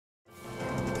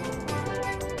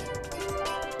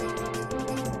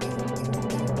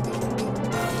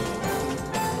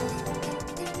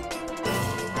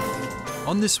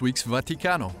On this week's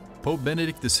Vaticano, Pope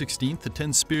Benedict XVI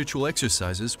attends spiritual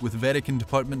exercises with Vatican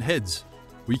department heads.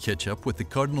 We catch up with the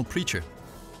cardinal preacher.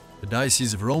 The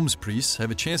Diocese of Rome's priests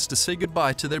have a chance to say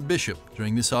goodbye to their bishop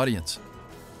during this audience.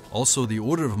 Also, the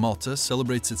Order of Malta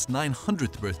celebrates its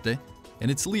 900th birthday, and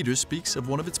its leader speaks of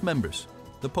one of its members,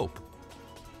 the Pope.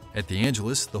 At the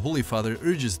Angelus, the Holy Father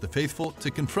urges the faithful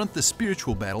to confront the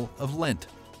spiritual battle of Lent.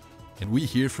 And we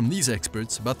hear from these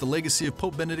experts about the legacy of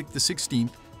Pope Benedict XVI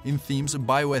in themes of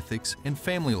bioethics and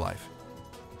family life.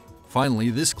 Finally,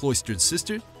 this cloistered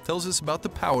sister tells us about the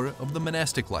power of the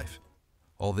monastic life.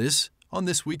 All this on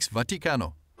this week's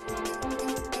Vaticano.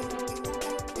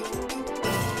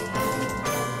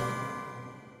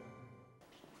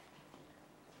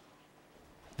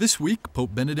 This week,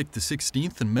 Pope Benedict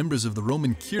XVI and members of the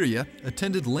Roman Curia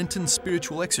attended Lenten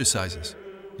spiritual exercises.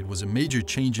 It was a major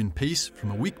change in pace from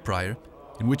a week prior,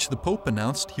 in which the Pope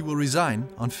announced he will resign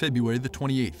on February the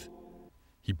 28th.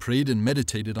 He prayed and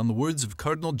meditated on the words of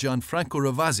Cardinal Gianfranco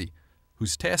Ravasi,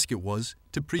 whose task it was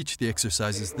to preach the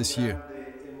exercises this year.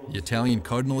 The Italian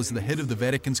cardinal is the head of the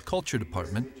Vatican's culture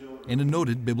department and a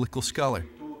noted biblical scholar.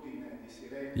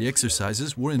 The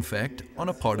exercises were in fact on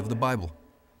a part of the Bible.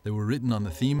 They were written on the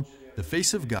theme, the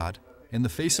face of God and the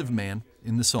face of man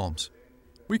in the Psalms.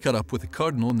 We caught up with the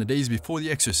cardinal in the days before the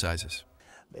exercises.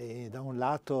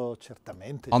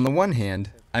 On the one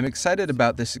hand, I'm excited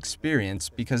about this experience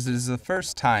because it is the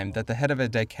first time that the head of a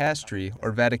dicastery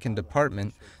or Vatican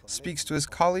department speaks to his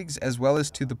colleagues as well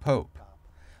as to the Pope.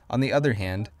 On the other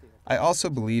hand, I also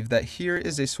believe that here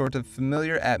is a sort of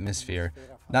familiar atmosphere,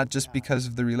 not just because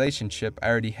of the relationship I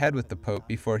already had with the Pope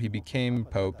before he became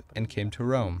Pope and came to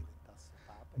Rome.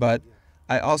 But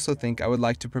I also think I would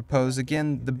like to propose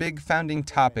again the big founding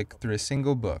topic through a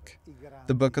single book,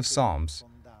 the Book of Psalms,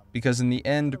 because in the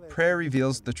end, prayer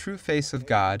reveals the true face of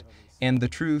God and the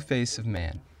true face of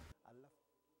man.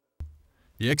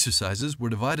 The exercises were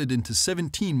divided into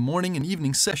 17 morning and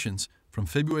evening sessions from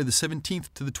February the 17th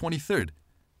to the 23rd.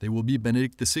 They will be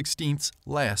Benedict XVI's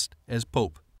last as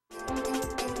Pope.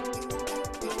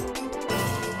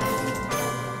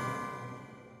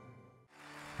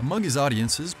 Among his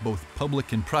audiences, both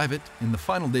public and private, in the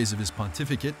final days of his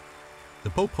pontificate, the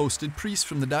Pope hosted priests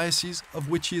from the diocese of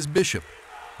which he is bishop,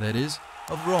 that is,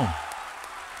 of Rome.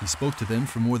 He spoke to them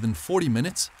for more than 40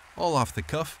 minutes, all off the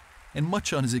cuff, and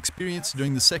much on his experience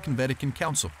during the Second Vatican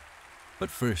Council.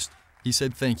 But first, he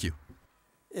said thank you.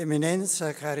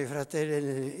 Eminenza, cari fratelli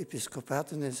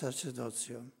nell'episcopato e nel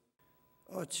sacerdozio.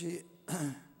 Oggi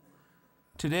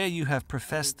Today you have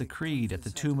professed the creed at the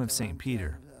tomb of St.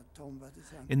 Peter.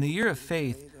 In the year of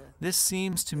faith, this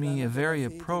seems to me a very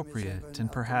appropriate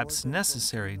and perhaps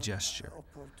necessary gesture,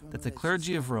 that the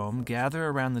clergy of Rome gather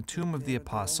around the tomb of the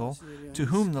apostle, to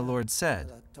whom the Lord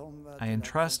said, "I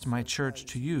entrust my church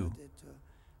to you.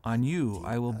 On you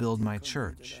I will build my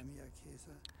church."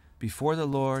 Before the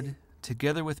Lord,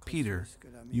 together with Peter,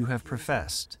 you have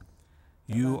professed,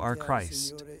 "You are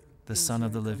Christ, the Son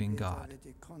of the living God."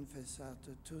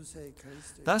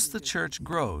 Thus the Church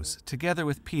grows, together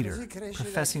with Peter,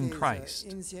 professing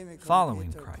Christ,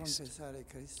 following Christ.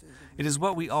 It is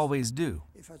what we always do.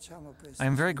 I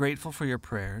am very grateful for your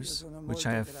prayers, which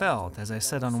I have felt, as I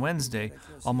said on Wednesday,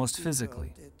 almost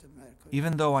physically.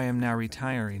 Even though I am now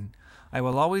retiring, I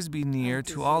will always be near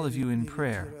to all of you in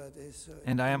prayer,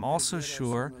 and I am also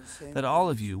sure that all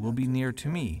of you will be near to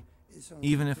me,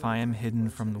 even if I am hidden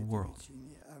from the world.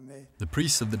 The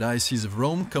priests of the Diocese of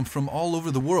Rome come from all over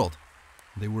the world.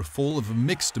 They were full of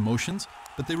mixed emotions,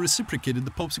 but they reciprocated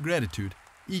the Pope's gratitude,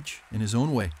 each in his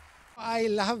own way. I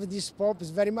love this Pope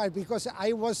very much because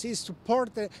I was his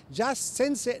supporter just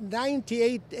since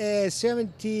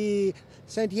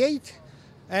 1978,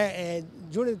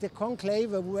 during the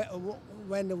conclave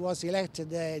when was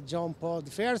elected John Paul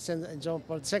I and John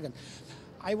Paul II.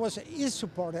 I was his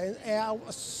supporter, and I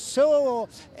was so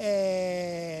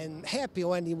happy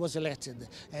when he was elected,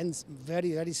 and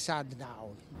very, very sad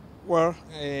now. Well,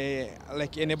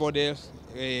 like anybody else,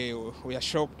 we are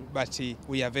shocked, but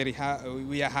we are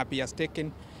we are happy. He has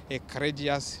taken a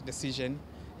courageous decision.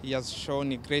 He has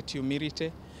shown a great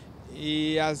humility.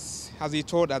 He has, as he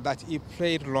told us, that he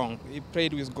prayed long. He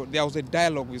prayed with God. There was a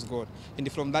dialogue with God,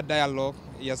 and from that dialogue,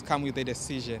 he has come with a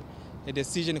decision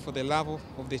for the love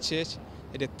of the church.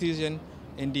 A decision,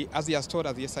 and as he has told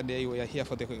us yesterday, we are here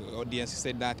for the audience, he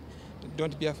said that,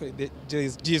 don't be afraid, there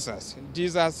is Jesus.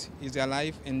 Jesus is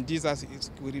alive, and Jesus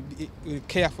will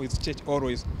care for his church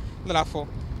always. Therefore,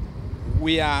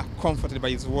 we are comforted by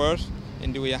his word,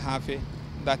 and we are happy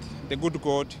that the good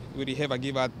God will ever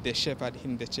give us the shepherd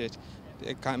in the church.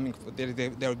 There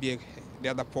will be the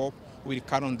other Pope will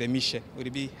carry on the mission, will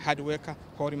be hard worker,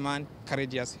 holy man,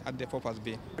 courageous, as the Pope has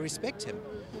been. I respect him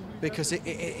because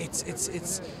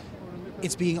it's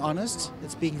being honest,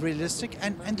 it's being realistic,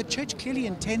 and the Church clearly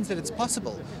intends that it's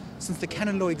possible since the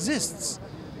canon law exists.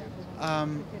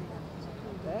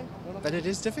 But it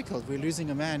is difficult. We're losing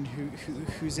a man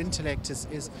whose intellect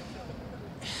is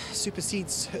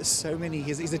supersedes so many.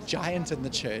 He's a giant in the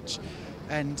Church,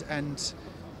 and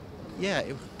yeah,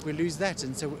 we lose that,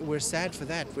 and so we're sad for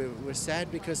that. We're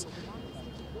sad because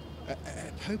a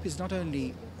Pope is not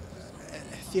only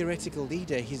a theoretical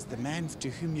leader; he's the man to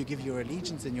whom you give your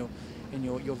allegiance and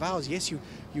your vows. Yes, you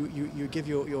give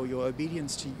your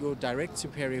obedience to your direct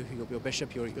superior, your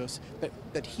bishop,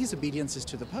 but his obedience is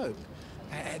to the Pope.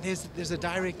 There's a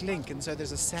direct link, and so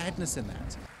there's a sadness in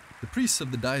that. The priests of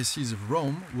the Diocese of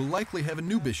Rome will likely have a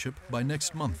new bishop by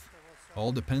next month.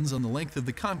 All depends on the length of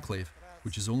the conclave,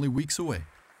 which is only weeks away.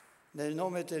 Nel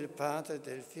nome del Padre,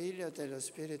 del Figlio e dello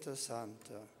Spirito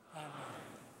Santo.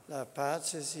 La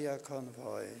pace sia con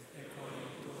voi. E con il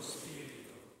tuo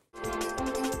spirito.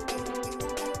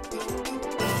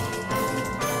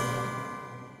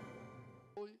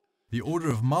 The Order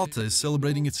of Malta is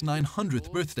celebrating its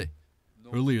 900th birthday.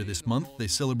 Earlier this month, they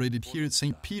celebrated here at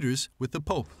St. Peter's with the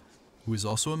Pope, who is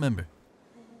also a member.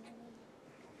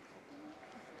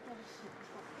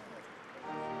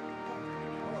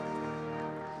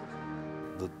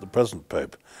 The present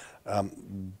Pope,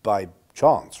 by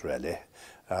chance really,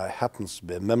 happens to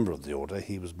be a member of the Order.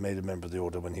 He was made a member of the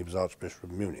Order when he was Archbishop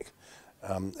of Munich.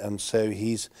 And so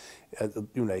he's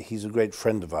a great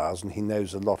friend of ours, and he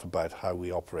knows a lot about how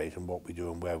we operate and what we do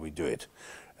and where we do it.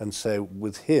 And so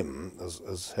with him,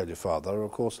 as Holy Father,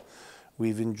 of course,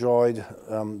 we've enjoyed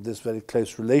this very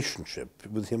close relationship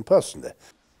with him personally.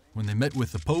 When they met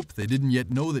with the Pope, they didn't yet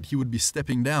know that he would be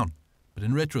stepping down. But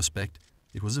in retrospect,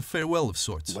 it was a farewell of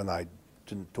sorts. When I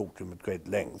didn't talk to him at great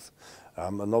length,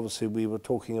 and obviously we were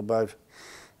talking about,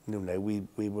 we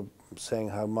were saying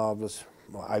how marvellous.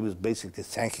 Well, I was basically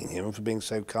thanking him for being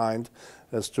so kind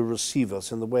as to receive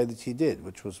us in the way that he did,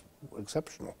 which was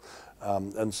exceptional.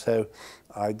 And so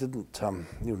I didn't,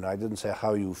 I didn't say,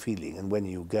 how are you feeling and when are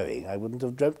you going? I wouldn't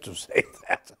have dreamt of saying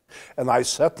that. And I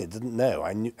certainly didn't know.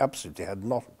 I absolutely had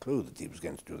not a clue that he was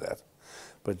going to do that.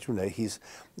 But, he's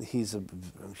a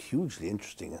hugely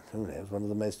interesting, one of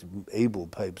the most able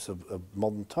popes of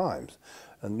modern times.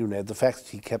 And, the fact that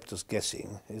he kept us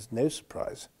guessing is no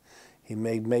surprise. He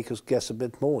may make us guess a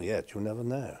bit more yet, you'll never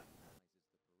know.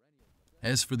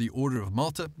 As for the Order of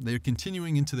Malta, they are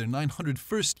continuing into their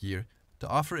 901st year to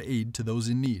offer aid to those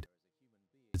in need.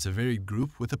 It's a varied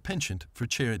group with a penchant for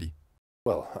charity.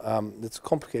 Well, it's a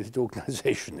complicated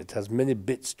organization. It has many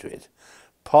bits to it.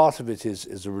 Part of it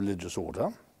is a religious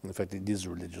order. In fact, it is a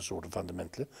religious order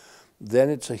fundamentally. Then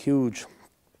it's a huge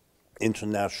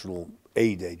international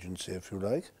aid agency, if you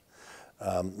like.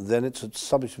 Then it's a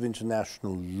subject of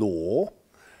international law.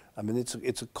 I mean,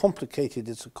 it's a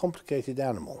complicated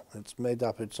animal. It's made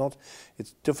up. It's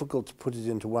difficult to put it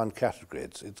into one category.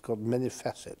 It's got many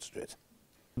facets to it.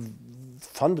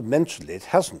 Fundamentally, it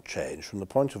hasn't changed from the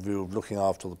point of view of looking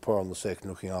after the poor and the sick and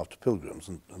looking after pilgrims,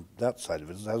 and that side of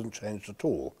it hasn't changed at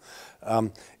all.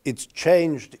 It's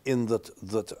changed in that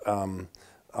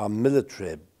our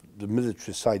the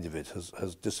military side of it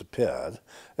has disappeared,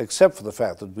 except for the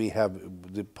fact that we have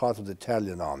the part of the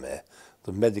Italian army,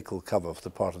 the medical cover for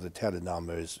the part of the Italian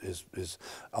army is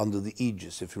under the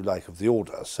aegis, if you like, of the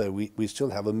order. So we still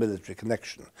have a military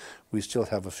connection. We still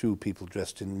have a few people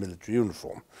dressed in military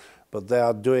uniform, but they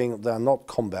are not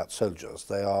combat soldiers.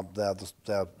 They are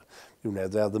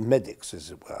the medics, as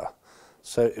it were.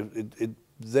 So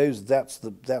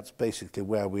that's basically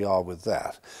where we are with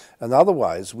that. And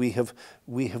otherwise, we have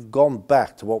gone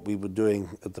back to what we were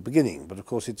doing at the beginning. But of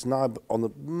course, it's now on a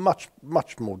much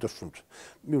more different,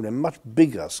 much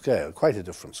bigger scale, quite a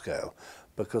different scale,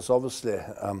 because obviously,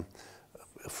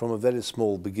 from a very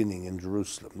small beginning in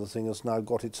Jerusalem, the thing has now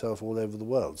got itself all over the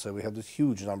world. So we have this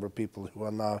huge number of people who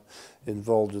are now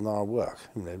involved in our work.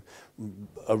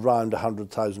 Around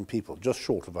 100,000 people, just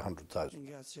short of 100,000.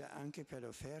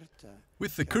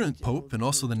 With the current Pope and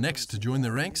also the next to join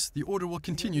the ranks, the Order will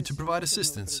continue to provide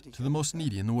assistance to the most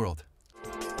needy in the world.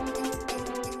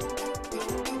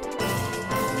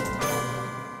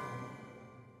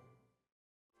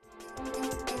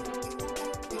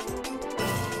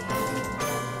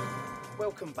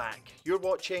 Welcome back. You're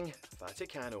watching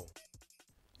Vaticano.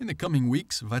 In the coming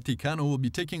weeks, Vaticano will be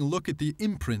taking a look at the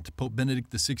imprint Pope Benedict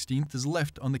XVI has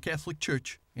left on the Catholic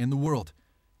Church and the world.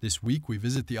 This week, we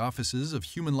visit the offices of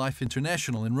Human Life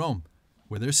International in Rome,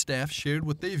 where their staff shared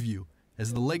what they view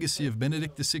as the legacy of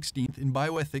Benedict XVI in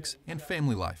bioethics and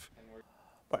family life.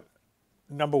 Well,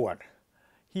 number one,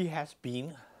 he has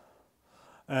been,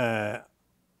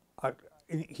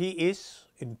 he is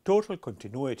in total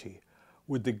continuity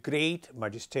with the great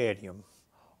magisterium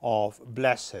of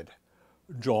Blessed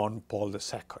John Paul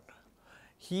II.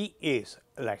 He is,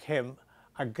 like him,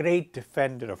 a great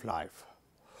defender of life.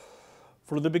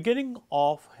 From the beginning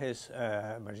of his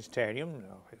magisterium,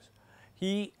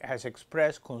 he has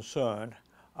expressed concern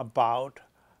about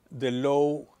the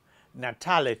low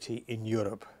natality in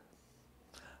Europe.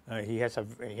 He has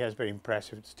very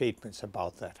impressive statements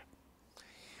about that.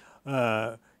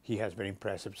 He has very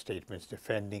impressive statements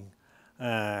defending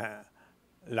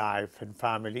life and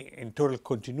family in total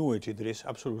continuity. There is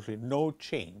absolutely no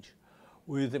change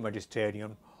with the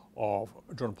magisterium of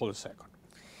John Paul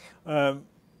II.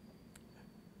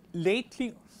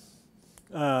 Lately,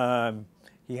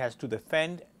 he has to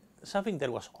defend something that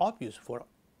was obvious for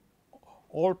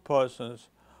all persons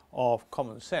of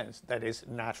common sense, that is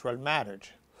natural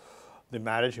marriage, the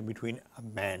marriage in between a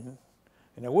man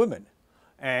and a woman.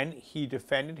 And he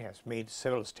defended, has made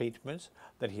several statements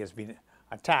that he has been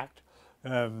attacked,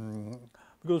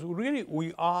 because really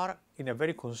we are in a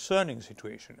very concerning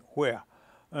situation where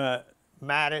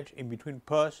marriage in between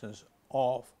persons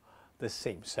of the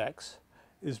same sex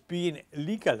is being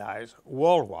legalized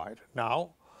worldwide.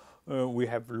 Now we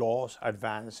have laws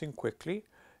advancing quickly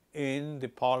in the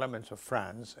parliaments of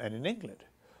France and in England.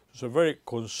 It's a very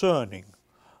concerning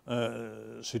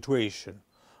situation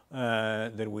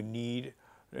that we need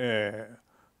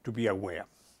to be aware.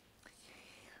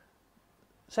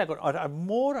 Second, at a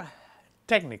more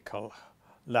technical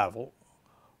level,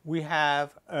 we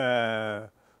have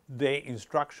the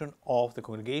instruction of the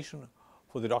Congregation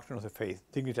for the Doctrine of the Faith,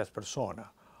 Dignitas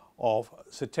Persona, of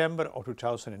September of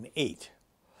 2008.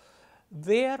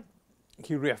 There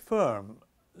he reaffirmed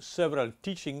several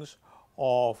teachings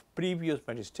of previous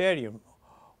magisterium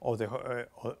of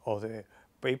the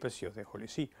papacy, of the Holy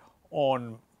See,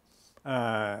 on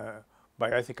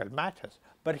bioethical matters,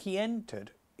 but he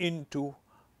entered into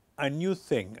a new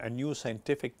thing, a new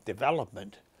scientific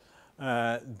development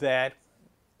that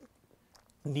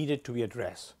needed to be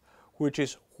addressed, which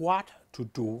is what to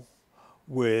do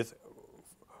with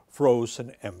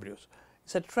frozen embryos.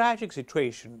 It's a tragic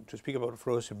situation to speak about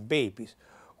frozen babies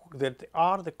that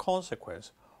are the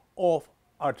consequence of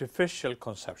artificial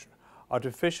conception,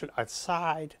 artificial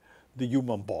outside the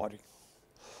human body.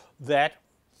 That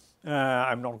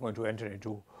I'm not going to enter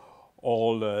into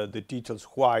all the details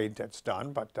why that's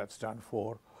done, but that's done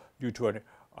due to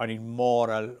an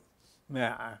immoral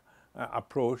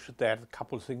approach that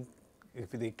couples think if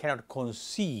they cannot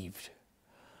conceive,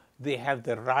 they have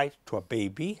the right to a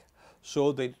baby,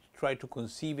 so they try to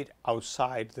conceive it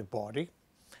outside the body,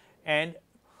 and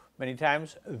many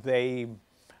times they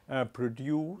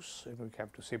produce, and we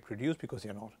have to say produce because they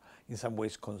are not in some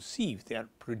ways conceived, they are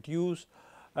produced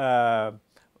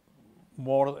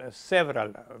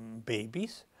several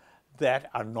babies that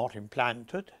are not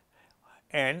implanted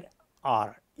and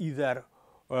are either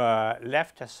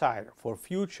left aside for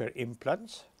future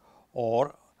implants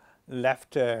or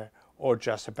left or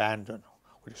just abandoned,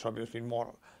 which is obviously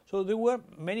immoral. So there were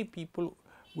many people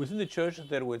within the church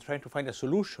that were trying to find a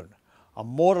solution, a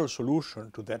moral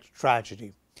solution to that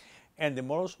tragedy. And the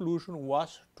moral solution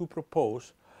was to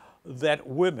propose that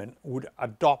women would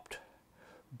adopt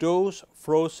those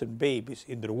frozen babies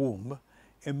in their womb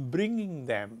and bring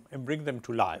them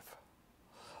to life.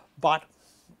 But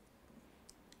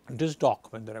this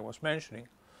document that I was mentioning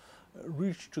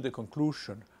reached to the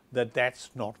conclusion that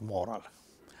that's not moral,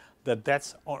 that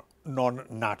that's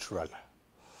non-natural.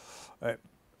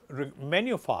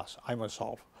 Many of us, I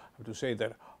myself, have to say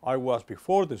that I was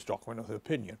before this document of the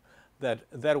opinion that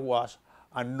there was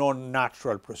a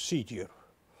non-natural procedure,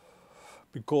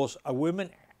 because a woman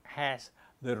has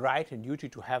the right and duty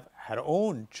to have her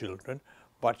own children,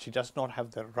 but she does not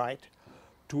have the right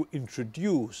to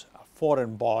introduce a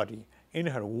foreign body in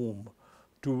her womb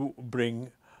to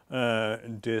bring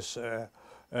this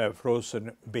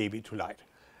frozen baby to light.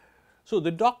 So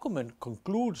the document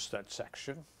concludes that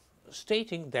section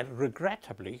stating that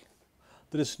regrettably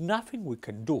there is nothing we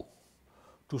can do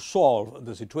to solve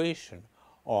the situation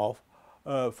of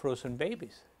frozen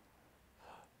babies.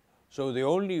 So the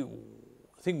only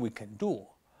thing we can do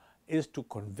is to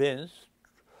convince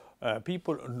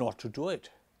people not to do it,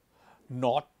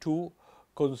 not to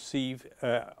conceive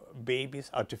babies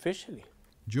artificially.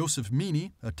 Joseph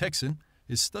Meany, a Texan,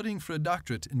 is studying for a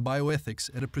doctorate in bioethics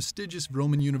at a prestigious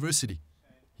Roman university.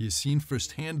 He has seen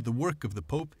firsthand the work of the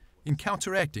Pope in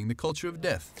counteracting the culture of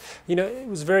death. You know, it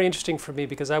was very interesting for me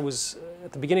because I was,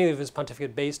 at the beginning of his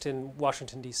pontificate, based in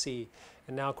Washington, D.C.,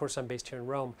 and now, of course, I'm based here in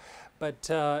Rome. But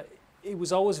it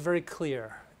was always very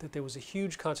clear that there was a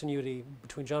huge continuity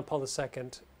between John Paul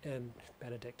II and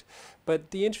Benedict.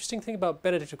 But the interesting thing about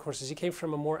Benedict, of course, is he came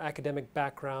from a more academic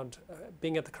background,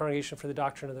 being at the Congregation for the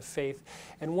Doctrine of the Faith,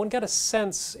 and one got a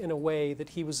sense, in a way, that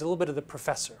he was a little bit of the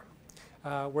professor.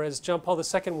 Whereas John Paul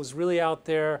II was really out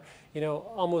there,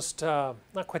 almost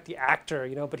not quite the actor,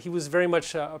 but he was very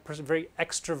much a person, very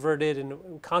extroverted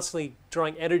and constantly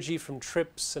drawing energy from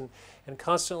trips and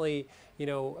constantly,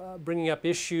 bringing up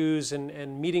issues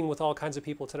and meeting with all kinds of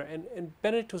people, etc. And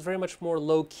Benedict was very much more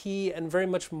low-key and very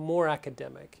much more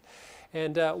academic.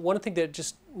 And one thing that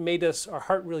just made our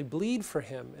heart really bleed for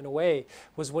him, in a way,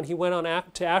 was when he went on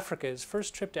to Africa, his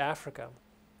first trip to Africa.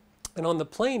 And on the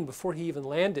plane, before he even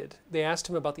landed, they asked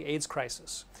him about the AIDS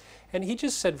crisis. And he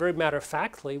just said very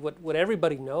matter-of-factly what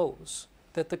everybody knows,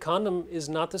 that the condom is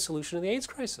not the solution to the AIDS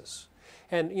crisis.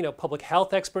 And, public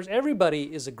health experts,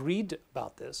 everybody is agreed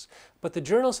about this. But the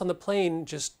journalists on the plane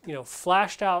just,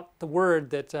 flashed out the word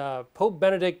that Pope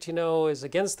Benedict, is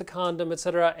against the condom,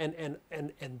 etc.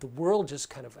 And the world just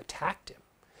kind of attacked him.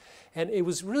 And it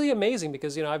was really amazing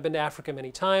because, I've been to Africa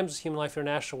many times. Human Life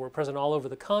International were present all over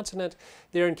the continent.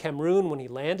 There in Cameroon, when he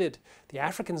landed, the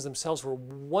Africans themselves were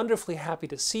wonderfully happy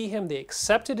to see him. They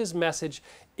accepted his message.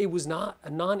 It was not a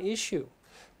non-issue.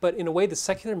 But in a way, the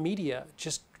secular media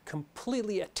just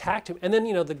completely attacked him. And then,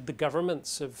 the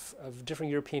governments of different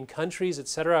European countries,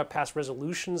 etc., passed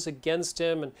resolutions against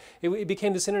him. And it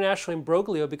became this international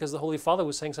imbroglio because the Holy Father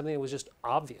was saying something that was just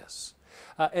obvious.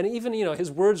 And even, his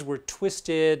words were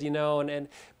twisted, and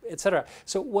et cetera.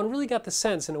 So one really got the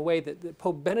sense, in a way, that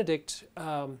Pope Benedict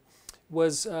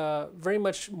was very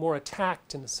much more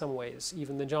attacked in some ways,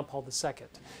 even than John Paul II,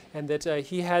 and that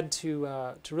he had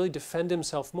to really defend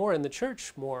himself more, and the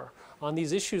Church more, on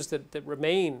these issues that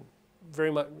remain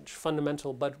very much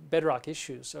fundamental but bedrock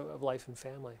issues of life and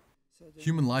family.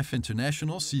 Human Life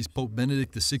International sees Pope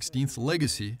Benedict XVI's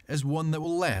legacy as one that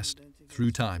will last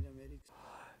through time.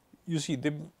 You see,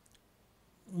 the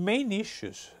main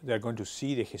issues they're going to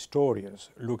see the historians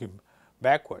looking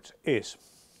backwards is,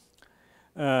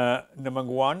 number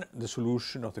one, the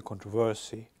solution of the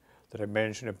controversy that I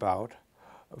mentioned about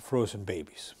frozen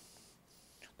babies.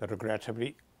 That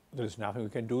regrettably, there is nothing we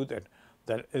can do,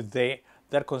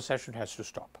 that concession has to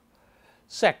stop.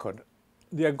 Second,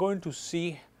 they are going to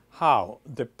see how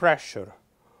the pressure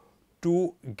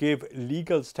to give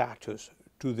legal status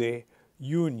to the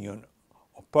union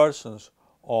persons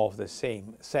of the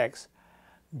same sex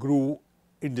grew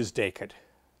in this decade.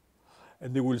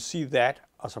 And they will see that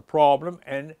as a problem,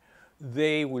 and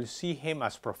they will see him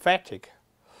as prophetic,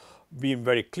 being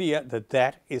very clear that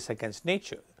that is against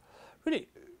nature. Really,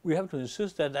 we have to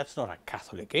insist that that's not a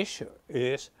Catholic issue, it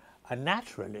is a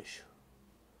natural issue.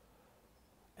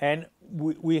 And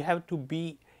we have to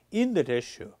be in that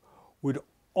issue with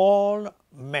all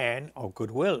men of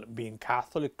goodwill, being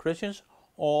Catholic, Christians,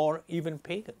 or even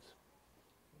pagans.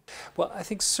 Well, I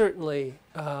think certainly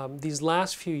these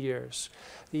last few years,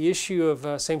 the issue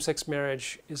of same-sex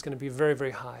marriage is going to be very,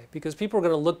 very high, because people are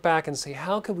going to look back and say,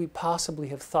 how could we possibly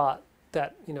have thought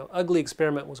that ugly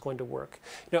experiment was going to work?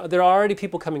 There are already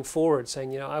people coming forward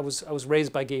saying, I was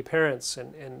raised by gay parents,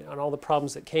 and all the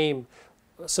problems that came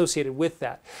associated with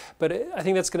that. But I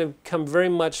think that's going to come very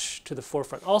much to the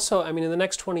forefront. Also, in the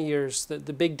next 20 years, the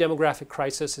big demographic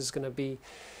crisis is going to be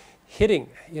hitting,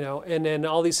 and then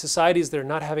all these societies that are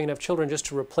not having enough children just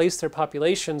to replace their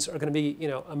populations are going to be,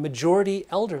 a majority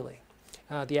elderly.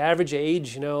 The average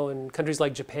age, in countries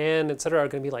like Japan, et cetera, are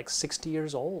going to be like 60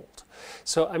 years old.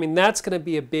 So, that's going to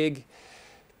be a big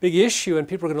issue, and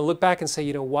people are going to look back and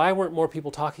say, why weren't more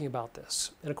people talking about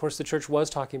this? And of course, the Church was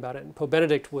talking about it, and Pope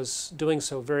Benedict was doing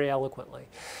so very eloquently.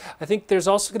 I think there's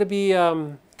also going to be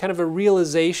kind of a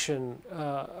realization,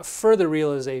 a further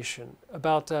realization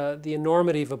about the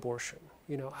enormity of abortion.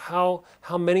 How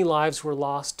many lives were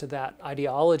lost to that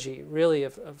ideology, really,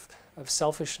 of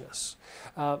selfishness,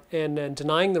 and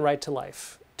denying the right to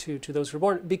life to those who are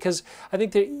born. Because I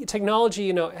think the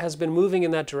technology, has been moving in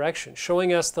that direction,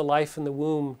 showing us the life in the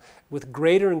womb with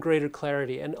greater and greater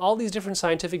clarity, and all these different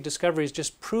scientific discoveries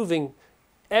just proving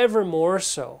ever more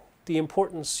so the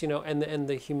importance, and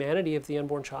the humanity of the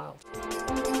unborn child.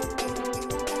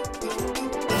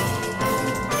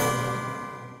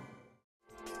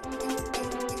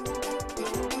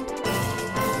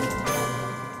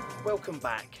 Welcome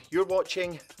back. You're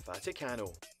watching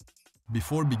Vaticano.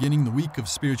 Before beginning the week of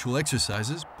spiritual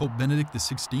exercises, Pope Benedict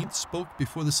XVI spoke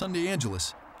before the Sunday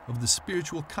Angelus of the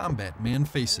spiritual combat man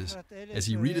faces as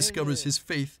he rediscovers his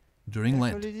faith during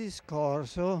Lent.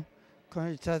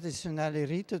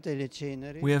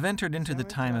 We have entered into the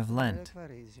time of Lent,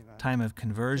 time of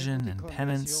conversion and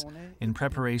penance in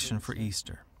preparation for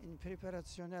Easter.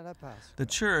 The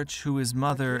Church, who is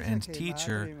mother and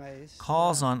teacher,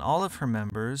 calls on all of her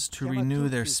members to renew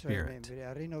their spirit,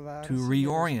 to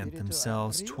reorient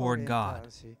themselves toward God,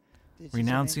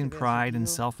 renouncing pride and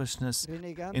selfishness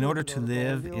in order to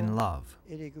live in love.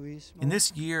 In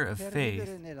this year of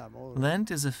faith, Lent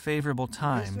is a favorable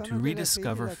time to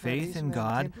rediscover faith in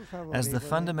God as the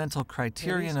fundamental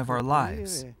criterion of our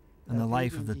lives and the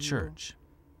life of the Church.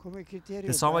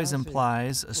 This always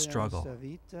implies a struggle,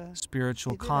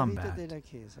 spiritual combat,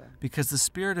 because the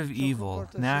spirit of evil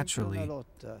naturally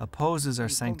opposes our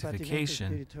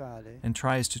sanctification and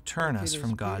tries to turn us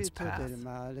from God's path.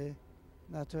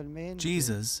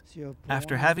 Jesus,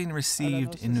 after having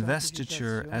received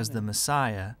investiture as the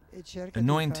Messiah,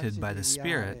 anointed by the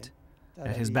Spirit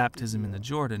at his baptism in the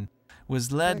Jordan,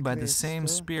 was led by the same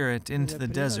Spirit into the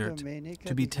desert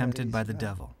to be tempted by the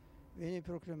devil.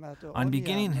 On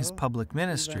beginning his public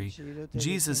ministry,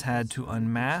 Jesus had to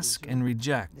unmask and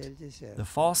reject the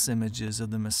false images of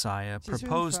the Messiah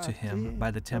proposed to him by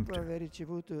the tempter.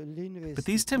 But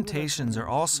these temptations are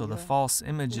also the false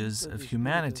images of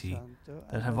humanity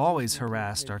that have always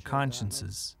harassed our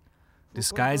consciences,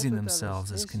 disguising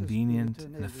themselves as convenient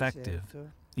and effective,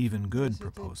 even good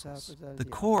proposals. The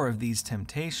core of these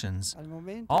temptations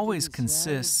always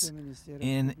consists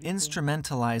in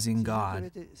instrumentalizing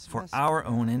God for our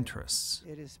own interests,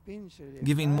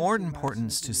 giving more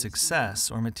importance to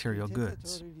success or material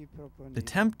goods. The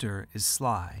tempter is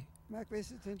sly.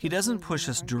 He doesn't push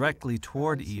us directly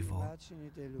toward evil,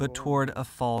 but toward a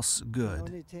false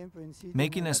good,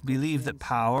 making us believe that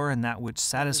power and that which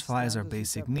satisfies our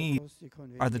basic needs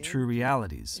are the true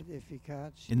realities.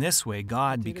 In this way,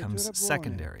 God becomes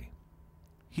secondary.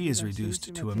 He is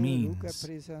reduced to a means.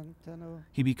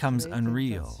 He becomes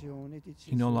unreal.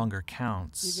 He no longer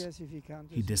counts.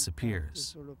 He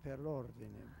disappears.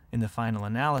 In the final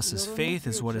analysis, faith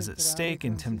is what is at stake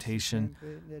in temptation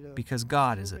because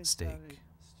God is at stake.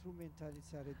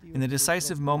 In the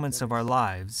decisive moments of our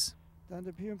lives,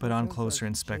 but on closer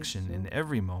inspection in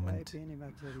every moment,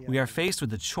 we are faced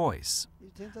with a choice.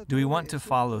 Do we want to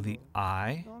follow the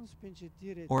I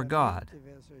or God?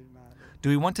 Do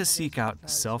we want to seek out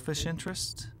selfish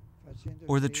interest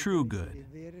or the true good,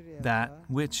 that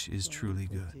which is truly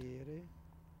good?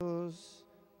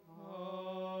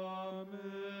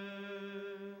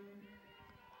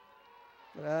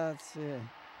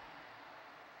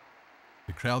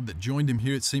 The crowd that joined him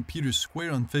here at St. Peter's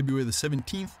Square on February the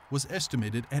 17th was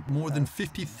estimated at more than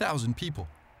 50,000 people.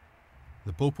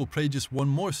 The Pope will pray just one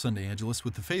more Sunday Angelus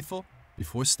with the faithful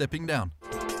before stepping down.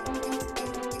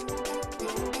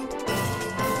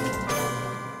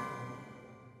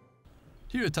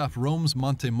 Here atop Rome's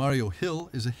Monte Mario Hill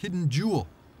is a hidden jewel.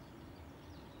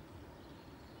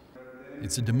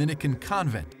 It's a Dominican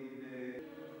convent.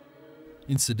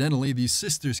 Incidentally, these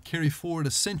sisters carry forward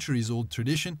a centuries-old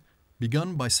tradition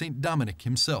begun by St. Dominic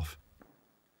himself.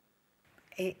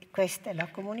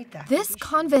 This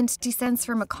convent descends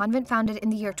from a convent founded in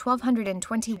the year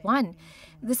 1221.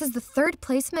 This is the third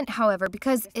placement, however,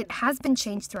 because it has been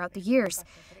changed throughout the years.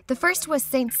 The first was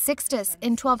St. Sixtus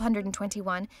in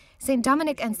 1221, St.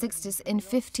 Dominic and Sixtus in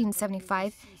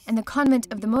 1575, and the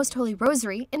Convent of the Most Holy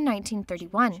Rosary in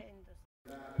 1931.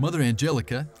 Mother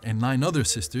Angelica and 9 other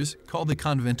sisters call the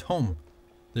convent home.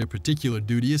 Their particular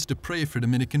duty is to pray for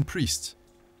Dominican priests.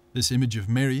 This image of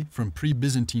Mary from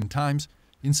pre-Byzantine times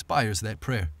inspires that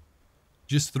prayer.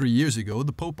 Just 3 years ago,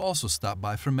 the Pope also stopped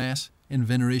by for Mass and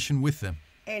veneration with them.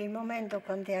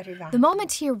 The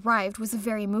moment he arrived was a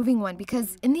very moving one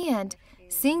because, in the end,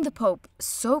 seeing the Pope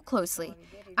so closely,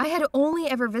 I had only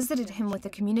ever visited him with the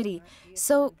community,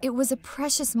 so it was a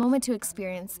precious moment to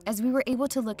experience as we were able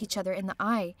to look each other in the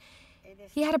eye.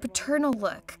 He had a paternal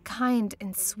look, kind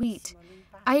and sweet.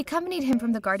 I accompanied him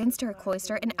from the gardens to our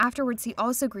cloister, and afterwards he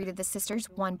also greeted the sisters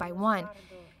one by one.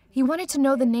 He wanted to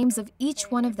know the names of each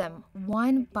one of them,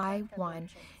 one by one,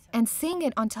 and seeing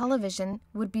it on television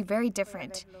would be very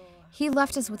different. He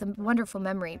left us with a wonderful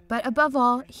memory, but above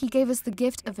all, he gave us the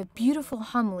gift of a beautiful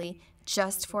homily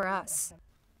just for us.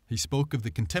 He spoke of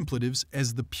the contemplatives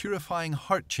as the purifying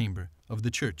heart chamber of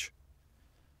the Church.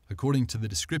 According to the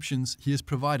descriptions he has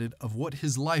provided of what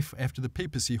his life after the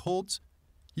papacy holds,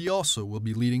 he also will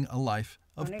be leading a life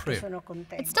of prayer.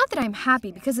 It's not that I'm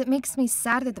happy because it makes me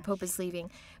sad that the Pope is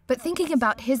leaving, but thinking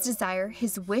about his desire,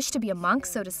 his wish to be a monk,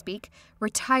 so to speak,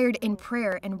 retired in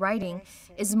prayer and writing,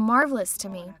 is marvelous to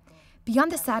me.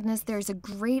 Beyond the sadness, there is a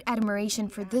great admiration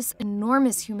for this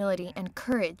enormous humility and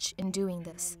courage in doing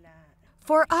this.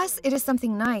 For us, it is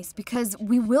something nice because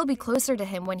we will be closer to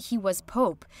him when he was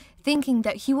Pope, thinking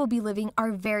that he will be living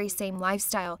our very same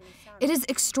lifestyle. It is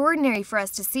extraordinary for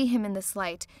us to see him in this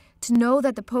light, to know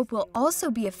that the Pope will also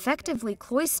be effectively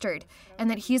cloistered and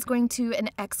that he is going to an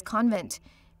ex-convent.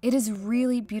 It is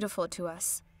really beautiful to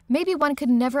us. Maybe one could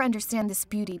never understand this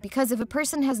beauty because if a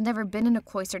person has never been in a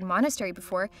cloistered monastery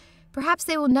before, perhaps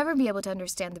they will never be able to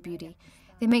understand the beauty.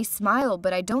 They may smile,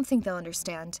 but I don't think they'll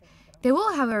understand. They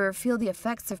will, however, feel the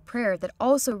effects of prayer that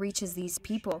also reaches these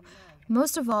people.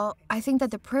 Most of all, I think that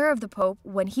the prayer of the Pope,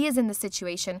 when he is in this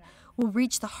situation, will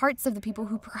reach the hearts of the people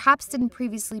who perhaps didn't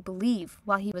previously believe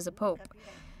while he was a Pope.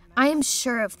 I am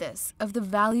sure of this, of the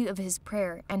value of his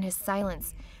prayer and his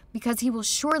silence, because he will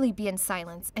surely be in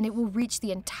silence and it will reach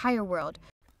the entire world.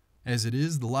 As it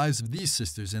is, the lives of these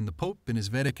sisters and the Pope in his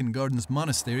Vatican Gardens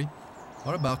monastery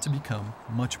are about to become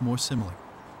much more similar.